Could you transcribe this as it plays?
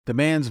The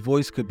man's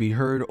voice could be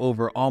heard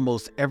over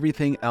almost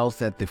everything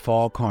else at the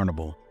fall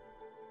carnival.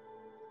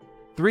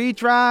 3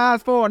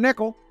 tries for a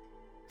nickel,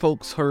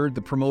 folks heard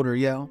the promoter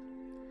yell.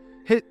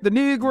 Hit the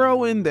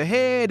Negro in the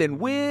head and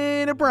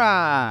win a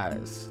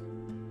prize.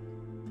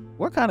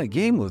 What kind of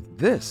game was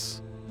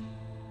this?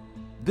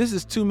 This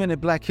is 2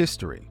 Minute Black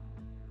History.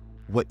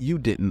 What you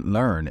didn't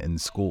learn in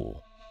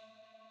school.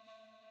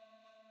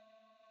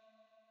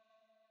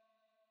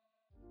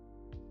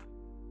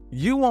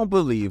 You won't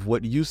believe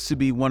what used to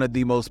be one of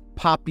the most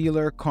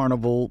popular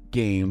carnival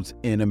games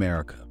in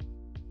America.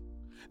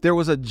 There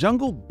was a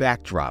jungle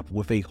backdrop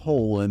with a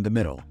hole in the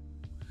middle.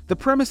 The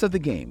premise of the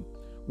game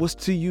was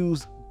to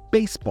use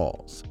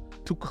baseballs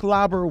to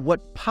clobber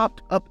what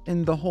popped up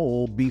in the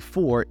hole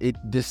before it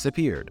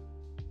disappeared.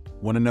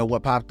 Want to know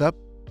what popped up?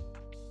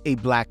 A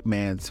black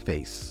man's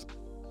face.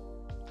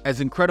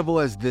 As incredible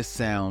as this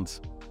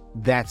sounds,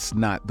 that's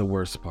not the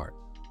worst part.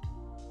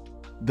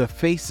 The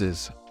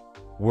faces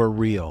were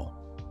real.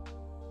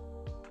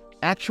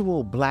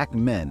 Actual black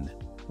men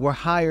were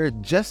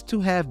hired just to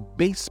have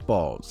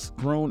baseballs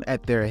thrown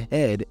at their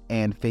head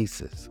and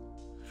faces.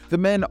 The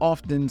men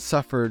often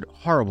suffered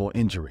horrible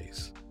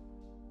injuries.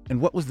 And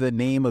what was the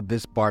name of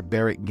this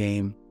barbaric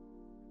game?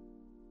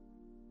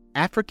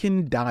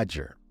 African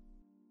Dodger.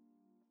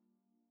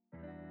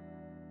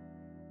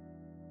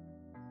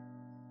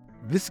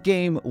 This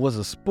game was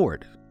a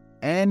sport,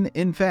 and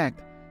in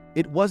fact,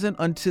 it wasn't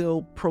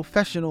until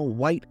professional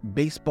white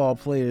baseball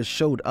players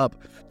showed up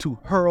to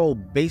hurl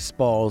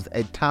baseballs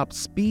at top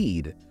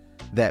speed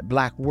that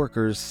black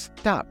workers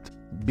stopped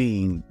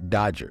being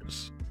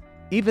dodgers.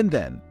 Even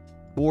then,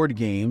 board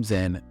games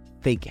and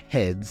fake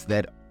heads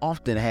that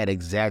often had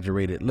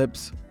exaggerated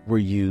lips were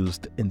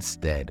used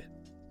instead.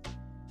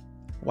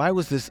 Why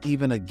was this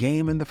even a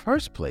game in the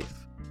first place?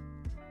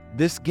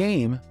 This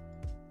game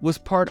was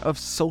part of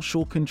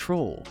social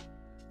control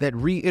that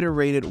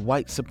reiterated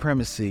white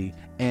supremacy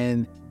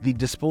and the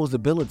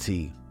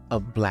disposability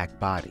of black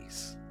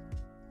bodies.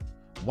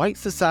 White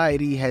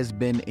society has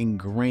been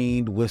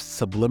ingrained with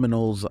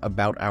subliminals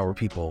about our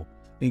people,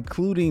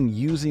 including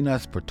using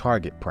us for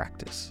target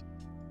practice.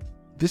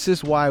 This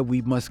is why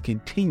we must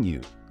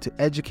continue to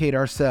educate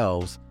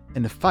ourselves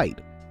and fight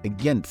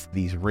against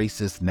these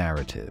racist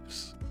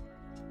narratives.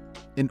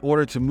 In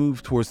order to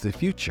move towards the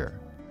future,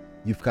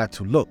 you've got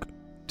to look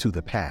to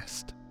the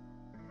past.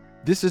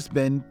 This has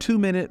been 2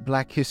 Minute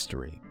Black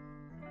History,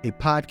 a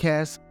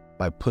podcast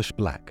by Push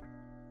Black.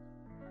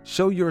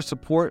 Show your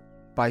support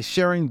by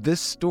sharing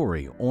this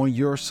story on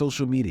your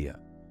social media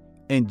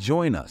and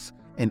join us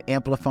in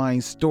amplifying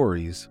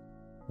stories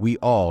we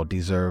all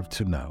deserve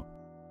to know.